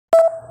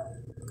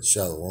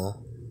Shalom.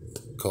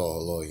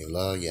 Call Lawyer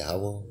La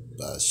Yahweh,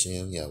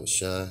 Ba'ashem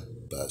Yahushai,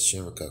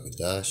 Ba'ashem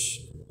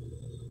Rakakadash.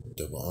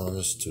 Double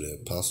honors to the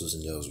apostles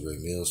and those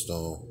great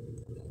millstone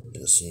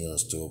and the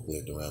sons still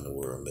collected around the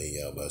world. May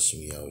Yahweh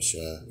Ba'ashem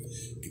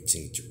Yahushai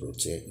continue to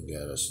protect and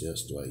guide our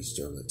steps throughout these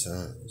turbulent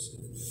times.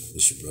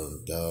 It's your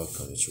brother Dog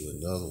coming to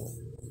another one.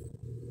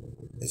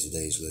 And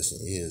today's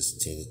lesson is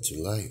tended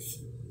to life.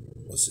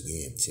 Once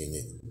again,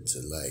 tended to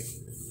life.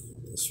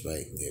 That's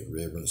right, that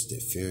reverence,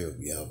 that fear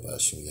of Yahweh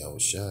Ba'ashem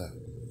Yahushai.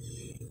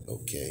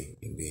 Okay,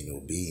 and being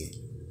obedient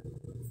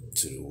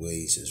to the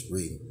ways that's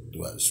written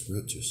throughout the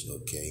scriptures.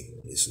 Okay,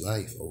 it's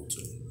life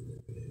ultimately.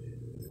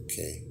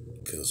 Okay,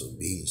 because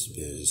obedience is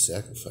better than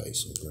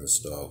sacrifice. I'm going to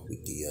start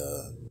with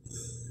the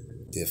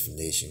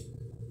definition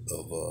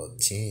of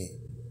tend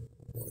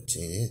or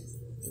tended.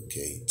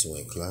 Okay, to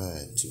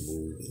incline, to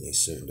move in a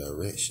certain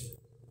direction.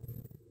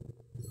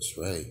 That's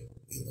right,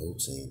 and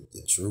ultimately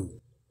the truth,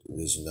 the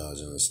wisdom, knowledge,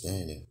 and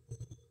understanding.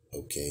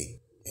 Okay,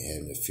 and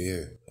having the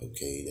fear.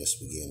 Okay, that's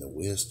the beginning of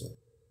wisdom.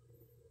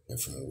 And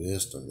from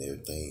wisdom,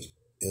 everything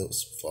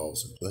else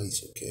falls in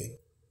place, okay?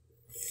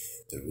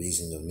 The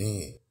reason of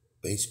men,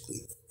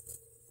 basically,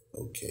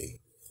 okay?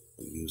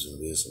 We're using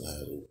wisdom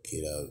how to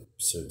get out of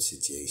certain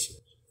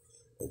situations,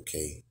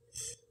 okay?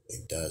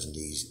 And dodging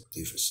these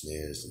different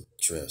snares and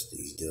traps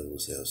these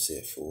devils have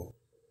set for,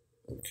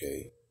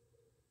 okay?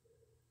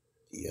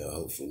 The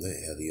hopeful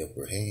let have the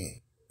upper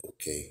hand,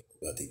 okay?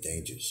 About the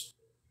dangers,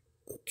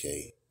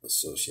 okay?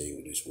 Associated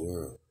with this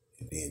world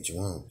and being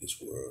joined with this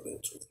world,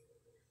 ultimately.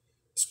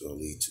 It's going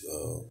to lead to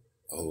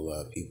a whole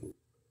lot of people,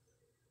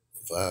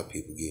 5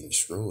 people getting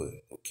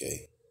destroyed,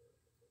 okay?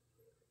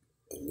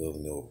 But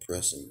loving the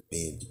oppressor,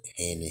 being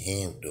hand in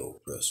hand with the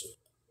oppressor,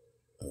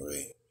 all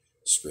right?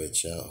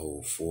 Stretch out,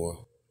 hold forth,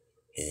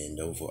 hand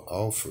over,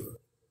 offer.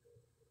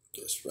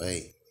 That's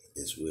right.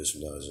 This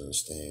wisdom, knowledge,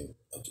 understand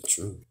of the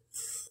truth,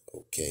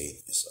 okay?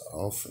 It's an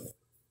offering,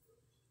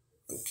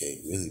 okay?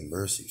 Really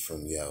mercy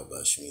from Yahweh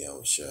Ba'ashem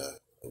Yahushai,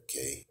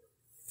 okay?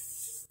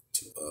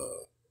 To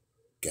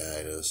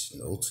guide us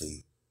and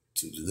ultimately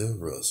to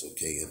deliver us,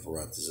 okay? And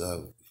brought this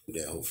out with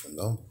that hope from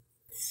number,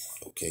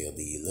 okay, of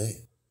the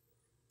elect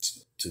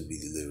to be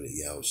delivered.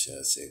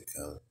 Yahushua said,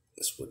 come.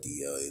 That's what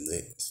the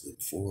elect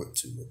look forward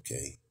to,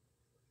 okay?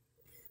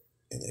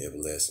 In the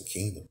everlasting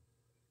kingdom,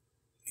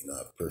 in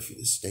our perfect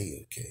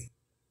estate, okay?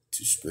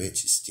 To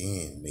stretch,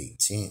 extend, make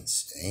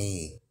tents,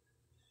 aim,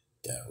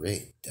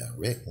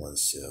 direct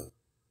oneself,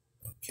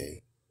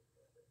 okay?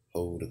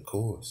 Hold the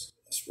course.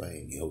 That's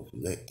right. The hope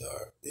elect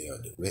they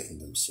are directing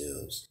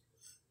themselves,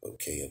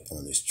 okay,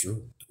 upon this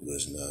truth, the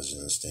wisdom, knowledge,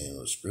 and understanding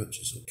of the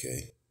scriptures,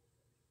 okay?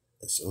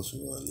 That's also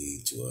going to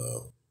lead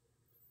to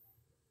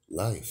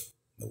life,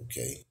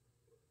 okay?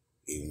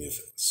 Even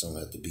if some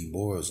have to be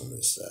boars on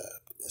this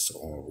side, but that's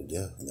an honorable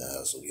death in the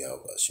house of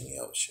Yahweh Ba'ashem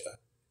Yahushai.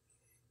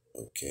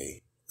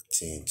 Okay,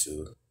 attend to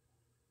it.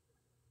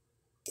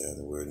 Down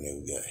the word now,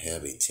 we got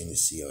have a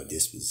tendency or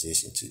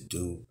disposition to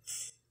do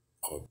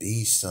or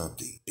be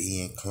something,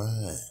 be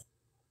inclined,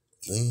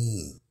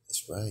 lean.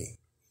 That's right.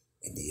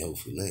 And the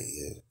hopeful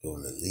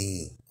going to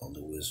lean on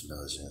the wisdom,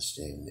 knowledge, and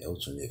understanding, the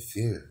ultimate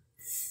fear.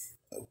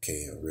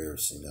 Okay, and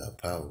reverencing our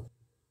power,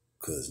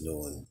 because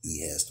knowing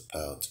He has the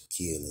power to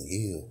kill and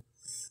heal.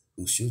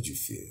 Who should you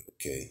fear?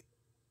 Okay,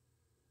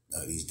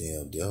 not these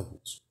damn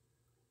devils,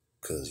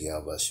 because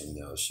Yahweh Ba'ashem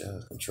Yahushua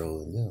is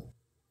controlling them.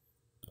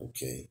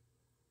 Okay,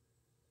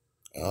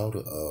 all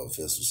the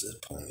vessels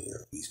that's planet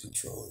Earth, He's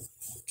controlling.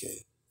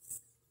 Okay,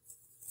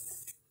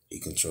 He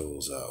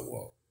controls our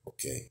walk.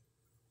 Okay,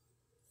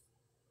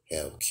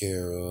 have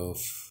care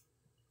of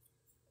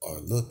or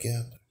look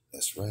after.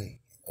 That's right.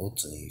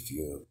 Ultimately, if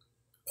you're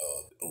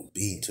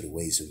obedient to the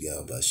ways of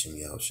Yahweh Ba'ashem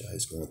Yahushua,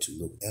 it's going to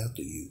look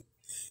after you.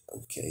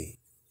 Okay,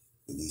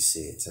 in these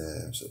sad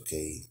times.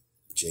 Okay,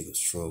 Jacob's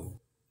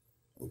trouble.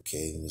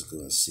 Okay, and He's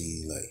going to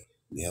see like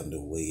we have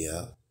no way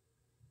out.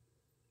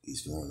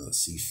 He's going to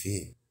see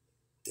fit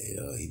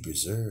that He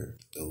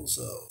preserved those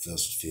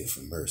vessels fit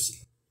for mercy.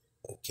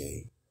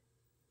 Okay,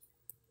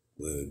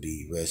 whether it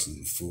be rescuing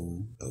you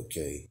food,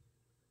 okay,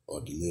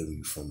 or delivering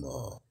you from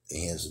the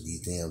hands of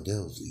these damn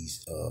devils,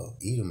 these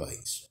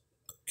Edomites,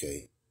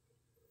 okay,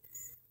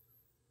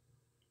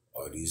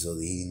 or these other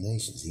heathen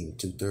nations, even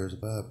 2/3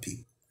 of our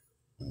people.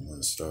 I'm going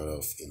to start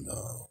off in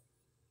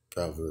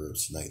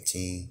Proverbs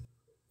 19.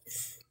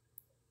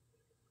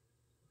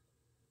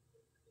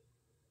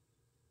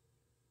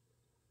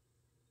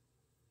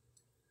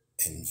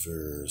 In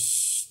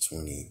verse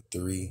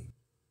 23,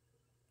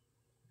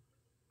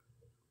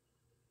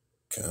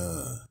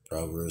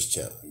 Proverbs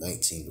chapter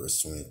 19,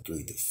 verse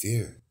 23, the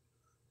fear,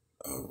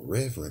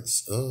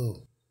 reverence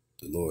of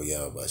the Lord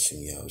Yahweh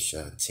Ba'ashem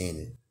Yahushua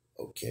tended,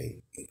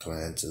 okay,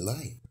 inclined to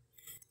light.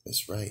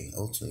 That's right,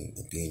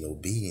 ultimately being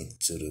obedient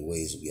to the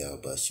ways of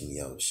Yahweh Ba'ashem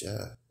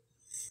Yahushua,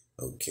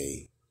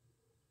 okay,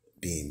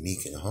 being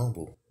meek and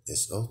humble,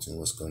 that's ultimately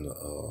what's going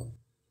to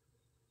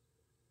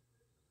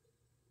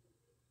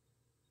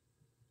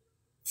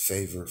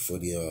favor for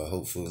the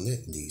hopeful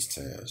elect in these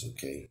times,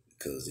 okay?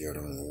 Because they're the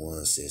only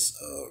ones that's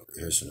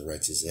rehearsing the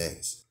righteous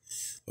acts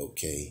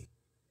okay,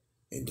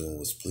 and doing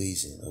what's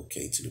pleasing,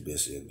 okay, to the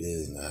best of their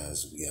ability in the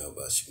eyes of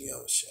Yahweh Shem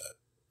Yahushua.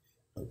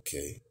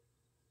 Okay.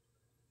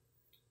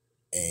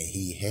 And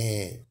he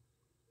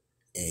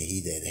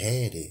that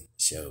had it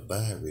shall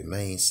abide,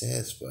 remain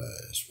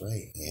satisfied. That's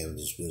right. And having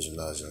this wisdom,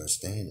 knowledge, and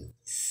understanding.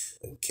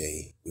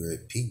 Okay, we're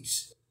at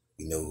peace.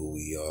 We know who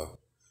we are.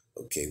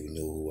 Okay, we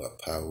know who our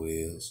power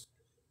is.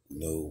 We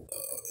know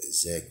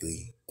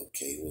exactly,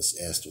 okay, what's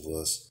asked of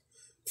us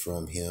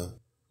from him.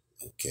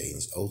 Okay, and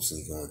it's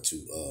ultimately going to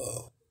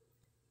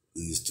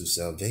lead us to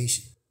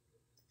salvation.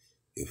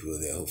 If we're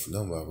that hope for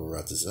no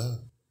Baratazah.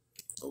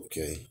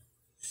 Okay,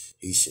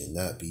 he should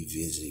not be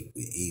visited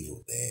with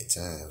evil bad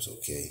times.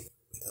 Okay,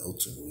 and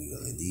ultimately we're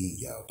going to need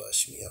Yahweh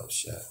Shem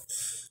Yahushua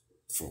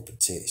for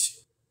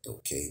protection.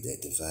 Okay,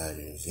 that divine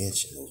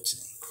intervention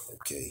ultimately.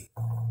 Okay,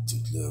 to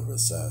deliver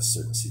us out of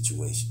certain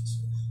situations.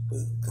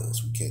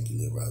 Because we can't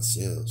deliver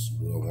ourselves.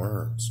 We're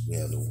worms. We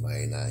have no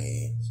might in our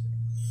hands.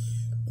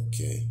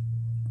 Okay.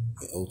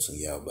 And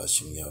ultimately, Yahweh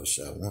Shem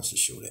Yahushua wants to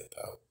show that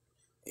power.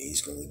 And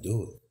he's going to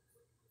do it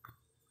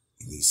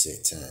in these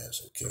set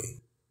times.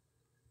 Okay.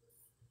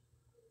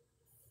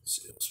 Let's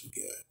see what else we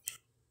got.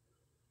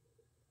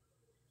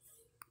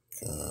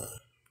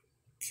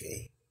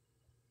 Okay.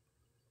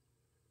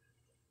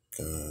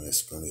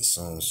 Let's go to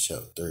Psalms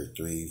chapter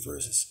 33,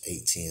 verses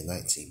 18 and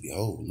 19.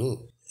 Behold,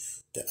 look,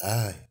 the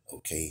eye,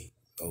 okay,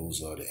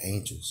 those are the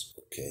angels,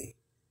 okay,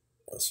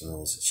 also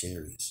known as the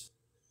chariots.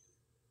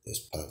 That's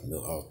popping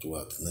up all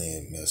throughout the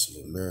land, mass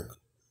of America,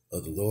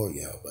 of the Lord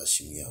Yahweh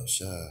Shem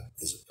Yahushua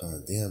is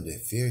upon them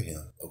that fear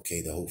him,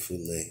 okay, the hopeful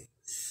elect,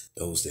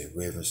 those that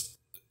reverence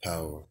the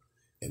power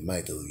and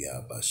might of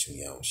Yahweh Shem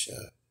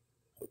Yahushua,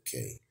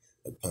 okay,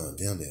 upon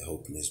them that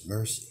hope in his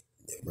mercy.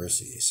 That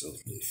mercy is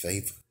ultimately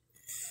favor,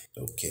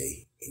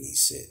 okay, in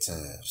these set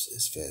times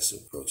as fast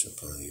approaching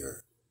upon the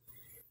earth,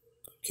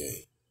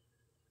 okay.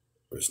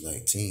 Verse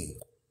 19,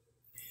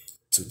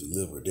 to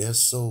deliver their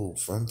soul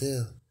from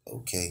death.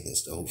 Okay,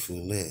 that's the hopeful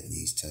elect in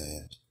these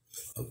times.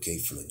 Okay,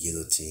 from the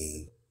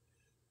guillotine,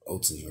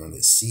 ultimately on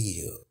the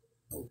sea hill.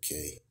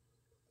 Okay,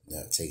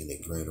 not taking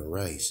that grain of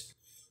rice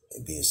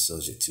and being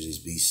subject to this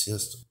beast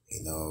system.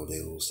 And all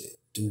those that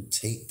do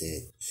take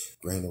that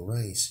grain of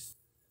rice,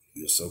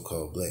 you're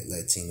so-called Black,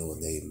 Latino,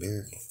 and Native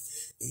American,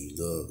 and you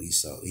love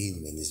Esau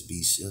Edom in this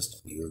beast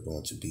system, you're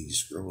going to be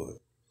destroyed.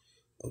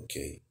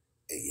 Okay,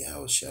 at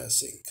Yahushua's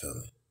second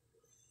coming.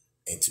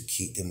 And to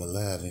keep them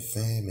alive in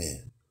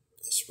famine.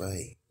 That's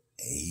right.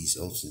 And he's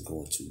also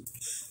going to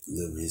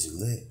deliver his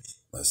elect.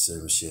 My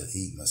servant shall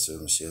eat, my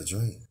servant shall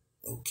drink.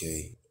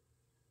 Okay.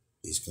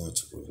 He's going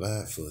to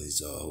provide for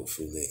his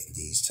hopeful elect in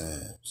these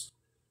times.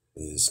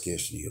 There's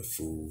scarcity of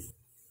food,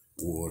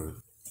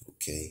 water.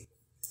 Okay.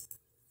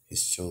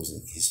 His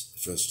chosen, his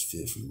vessels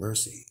filled from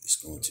mercy is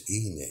going to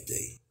eat in that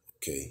day.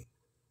 Okay.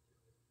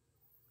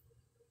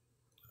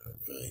 All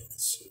right.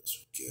 Let's see what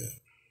we got.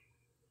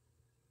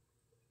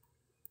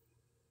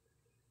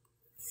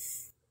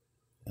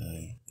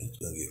 Alright, it's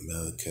going to get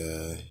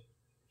Malachi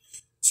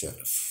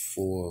chapter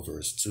 4,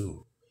 verse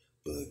 2.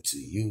 But to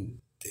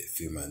you that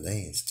fear my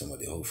name, it's talking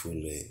about the hopeful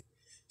elect,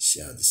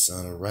 shall the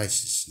Son of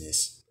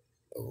Righteousness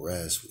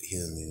arise with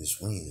healing in his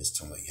wings. It's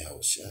talking about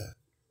Yahushua.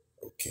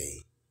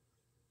 Okay.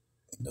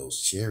 And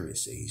those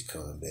chariots that he's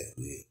coming back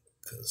with.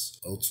 Because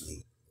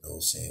ultimately, you know what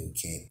I'm saying, we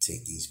can't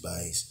take these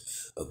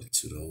bodies up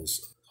into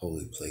those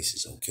holy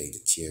places. Okay, the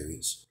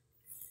chariots.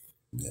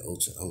 And the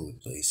ultimate holy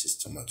place is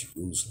talking about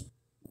Jerusalem.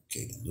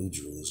 Okay, the New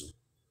Jerusalem.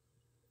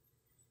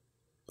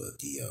 But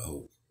the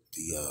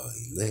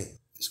elect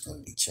is going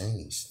to be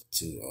changed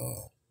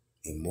to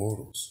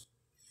immortals.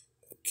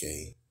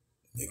 Okay,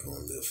 they're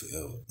going to live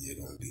forever. They're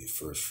going to be the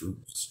first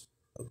fruits.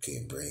 Okay,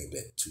 and bring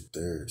back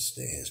 2/3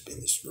 that has been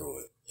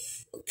destroyed.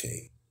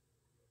 Okay,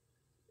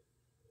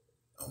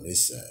 on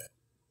this side,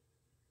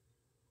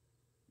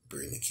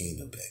 bring the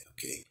kingdom back.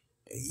 Okay,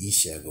 and ye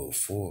shall go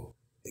forth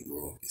and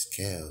grow up as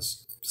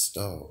cows of the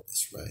stall.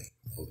 That's right.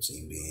 The whole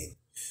team being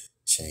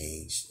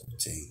changed.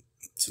 Okay,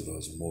 to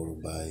those immortal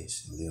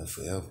bodies and live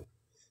forever.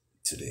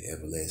 To the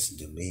everlasting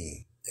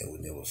dominion that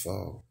will never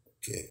fall.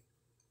 Okay.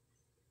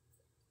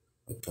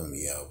 Upon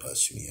me out by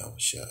Shemi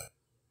Yahushua.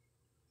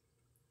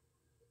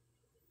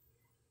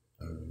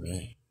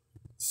 Alright.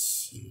 Let's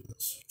see what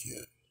else we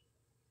got.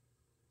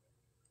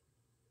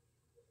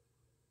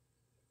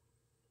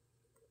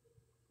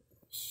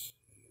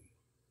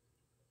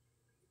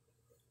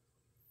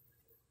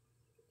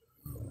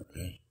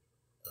 Alright.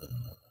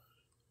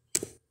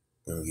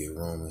 Gonna get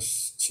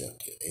Romans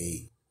chapter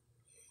 8,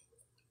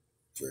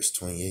 verse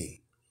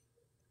 28.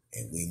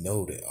 And we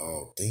know that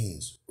all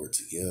things work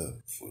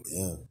together for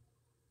them,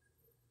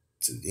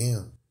 to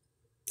them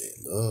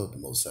that love the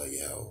Most High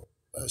Yahweh,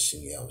 by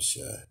Shem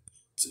Yahushua,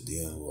 to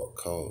them who are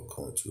called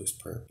according to his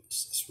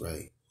purpose. That's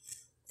right.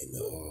 And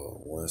the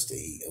ones that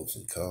he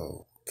openly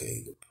called,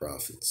 okay, the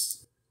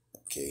prophets,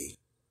 okay,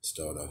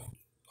 start off with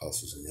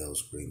apostles and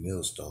elders, great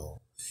millstone,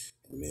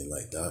 and men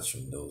like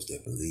doctrine, those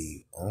that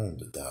believe on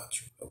the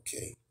doctrine,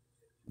 okay,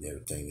 and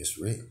everything that's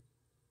written,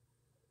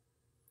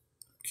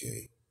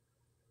 okay.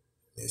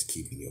 that's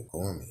keeping your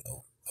garment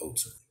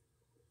ultimately.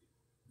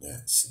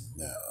 Not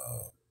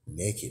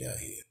naked out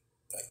here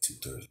like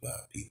 2/3 of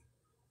our people.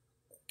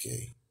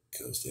 Okay,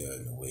 because they are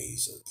in the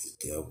ways of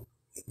the devil,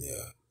 and they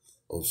are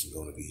ultimately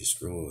going to be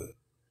destroyed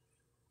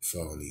for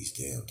all these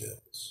damn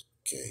devils.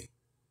 Okay.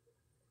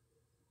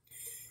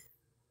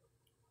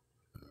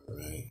 All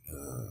right.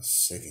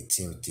 2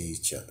 Timothy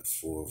chapter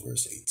 4,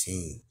 verse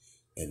 18.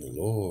 And the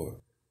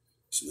Lord,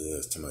 so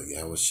that's talking about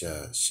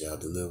Yahweh shall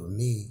deliver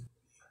me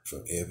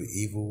from every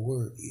evil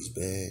word, these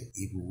bad,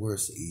 evil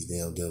words that these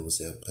damn devils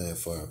have planned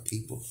for our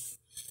people.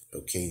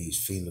 Okay, these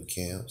FEMA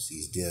camps,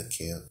 these death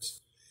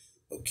camps,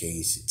 okay,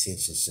 these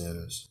detention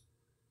centers,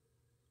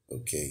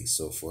 okay,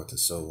 so forth and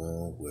so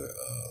on, where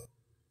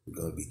we're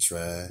going to be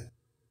tried,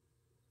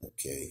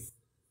 okay,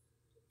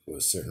 for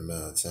a certain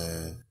amount of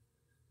time.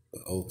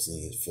 But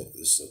ultimately,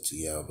 it's up to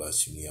Yahweh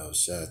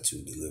Shai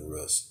to deliver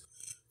us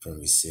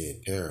from his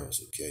said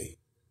perils, okay?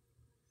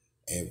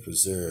 And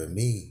preserve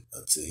me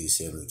until his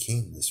heavenly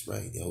kingdom. That's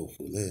right. The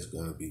hopeful land is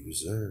going to be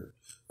reserved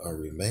or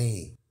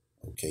remain.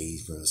 Okay,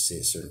 he's going to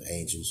send certain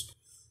angels,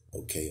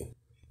 okay,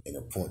 and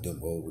appoint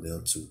them over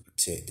them to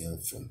protect them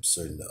from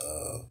certain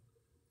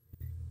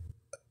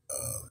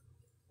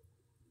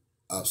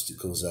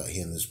obstacles out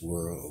here in this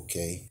world,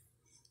 okay?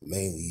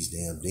 Mainly these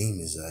damn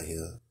demons out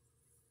here,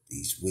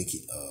 these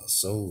wicked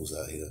souls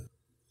out here,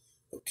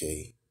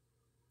 okay?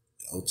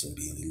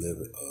 Ultimately being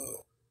delivered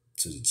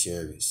to the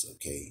chariots,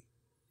 okay?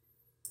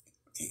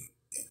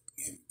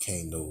 And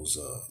became those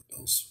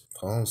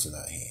palms in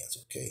our hands,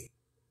 okay?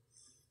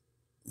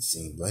 It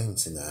seemed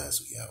blameless in the eyes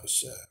of Yahweh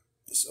Shai.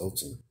 It's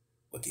ultimate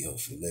what the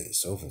hopeful leg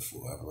is open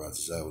for. I brought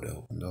this out with the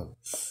open number.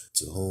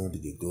 To whom be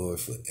the glory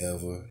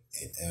forever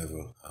and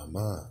ever.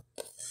 Amen.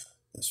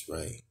 That's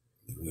right.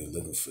 We're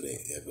looking for that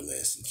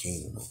everlasting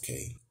kingdom,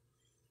 okay?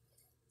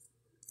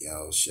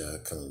 Yahweh Shai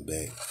coming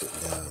back,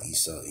 putting down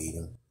Esau,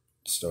 Edom,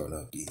 starting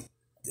up the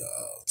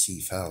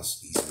chief house,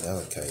 these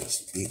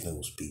Amalekites, big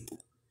nose people.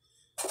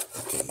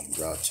 Okay,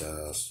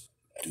 Rothschilds,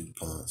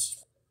 DuPonts,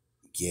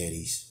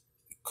 Gettys,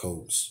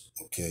 Coats,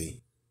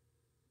 okay?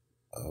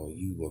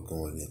 You are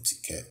going into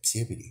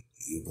captivity.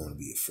 You're going to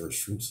be a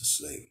first fruits of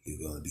slavery.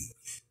 You're going to be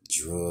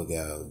drug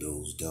out of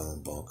those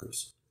dumb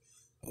bunkers.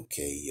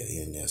 Okay,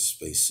 you're in that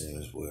space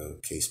centers, wherever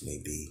the case may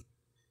be.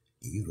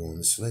 You're going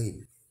to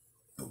slavery.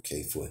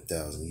 Okay, for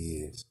 1,000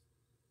 years.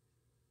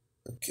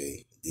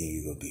 Okay, then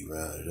you're going to be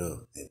rounded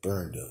up and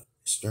burned up,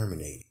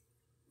 exterminated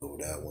over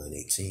that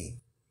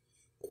 118.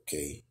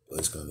 Okay, but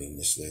it's going to be in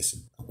this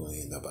lesson. I'm going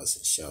to end up by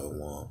saying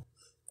Shalom,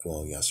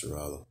 Kwam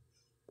Yasharala,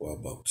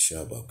 Wabak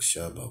Shabak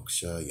Shabak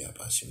Shah,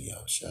 Yabashim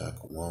Yabshah,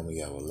 Kwam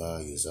Yawala,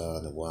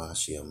 Yazar, Nawa,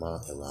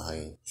 Shiama,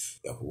 Elahim,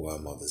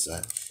 Yahuwah, Mother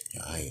Zat,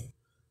 Yahim,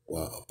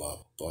 Wa Abba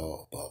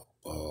Ball, Baba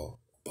Ball,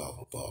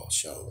 Baba Ball,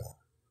 Shalom.